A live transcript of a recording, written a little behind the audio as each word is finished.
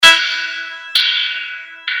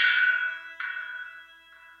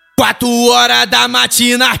4 horas da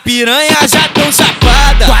matina, as piranha já tão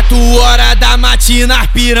chapada. 4 horas da matina, as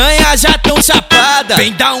piranha já tão chapada.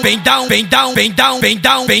 Vem down, vem down, vem down, vem down, vem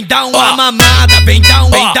down, vem down a mamada. Vem down,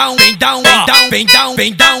 vem down, vem down, vem down, vem down,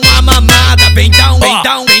 vem down a mamada. Vem down, vem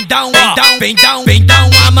down, vem down, vem down, vem down, vem down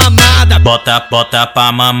a mamada. Bota, bota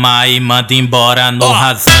pra mamar e manda embora no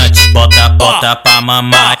rasante. Bota, bota pra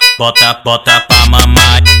mamar, bota, bota pra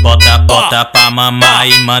mamar, bota, bota pra mamar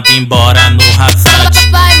e manda embora no rasante.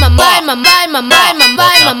 Vai mamar, mamar, mamar,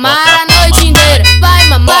 mamar, mamar a noite inteira. Vai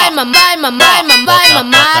mamar, mamar, mamar, mamar,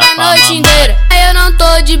 mamar a noite inteira. Eu não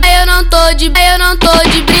tô de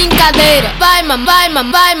brincadeira. Vai mamar,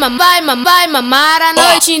 mamar, mamar, mamar, mamar a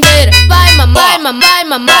noite inteira. Vai mamar, mamar,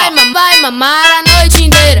 mamar, mamar, mamar a noite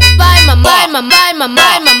inteira. Vai mamar, mamar,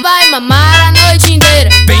 mamar, mamar, mamar a noite inteira.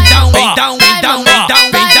 Vem down, vem down, vem down, vem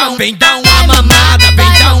down, vem down, vem down a mamada.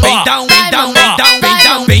 Vem down, vem down, vem down, vem down, vem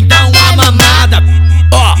down, vem down a mamada.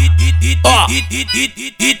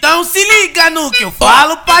 Então se liga no que eu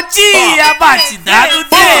falo pra ti, a batida do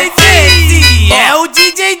DJ é o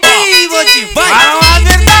DJ D, vou te falar a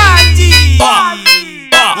verdade.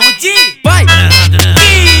 O D vai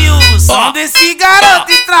e o som desse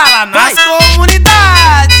garoto estrala nas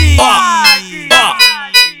comunidades.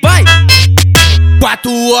 Vai.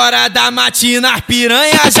 4 horas da matina, as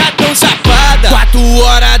piranha já tão chapada. 4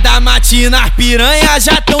 horas da matina, as piranha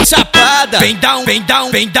já tão chapada. Vem down, vem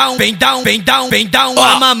down, vem down, vem down, vem down, vem down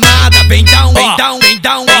a mamada. Vem down, vem down, vem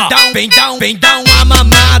down, vem down, vem down, vem down a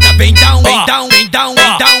mamada. Vem down, vem down, vem down,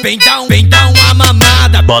 vem down, vem down, vem down a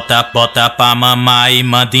mamada. Bota, bota pra mamar e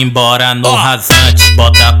manda embora no rasante.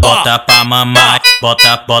 Bota, bota pra mamar,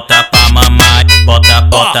 bota, bota pra mamar, bota,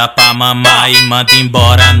 bota pra mamar e manda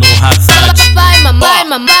embora no rasante. Vai mamar,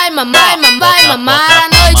 mamar, mamar, mamar, mamar a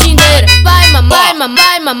noite inteira. Vai mamar,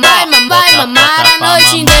 mamar, mamar, mamar, mamar a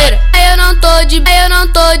noite inteira. Eu não tô de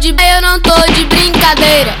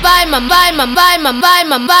brincadeira. Vai mamar, mamar, mamar,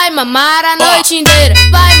 mamar, mamar a noite inteira.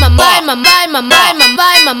 Vai mamar, mamar, mamar,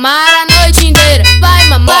 mamar, mamar a noite inteira. Vai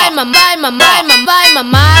mamar, mamar, mamar, mamar,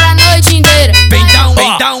 mamar a noite inteira. Vem down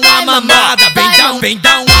a mamada. Vem down, vem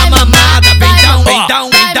down a mamada. Vem down, vem down,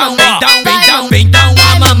 vem down, vem down, vem down, vem down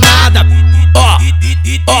a mamada.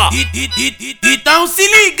 Então se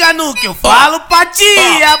liga no que eu falo pra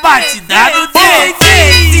ti, a batida do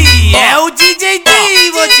DJ é o DJ D,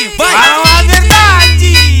 vou te falar a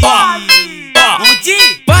verdade. O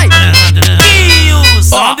D vai e o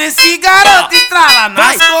som desse garoto estrala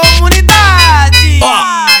nas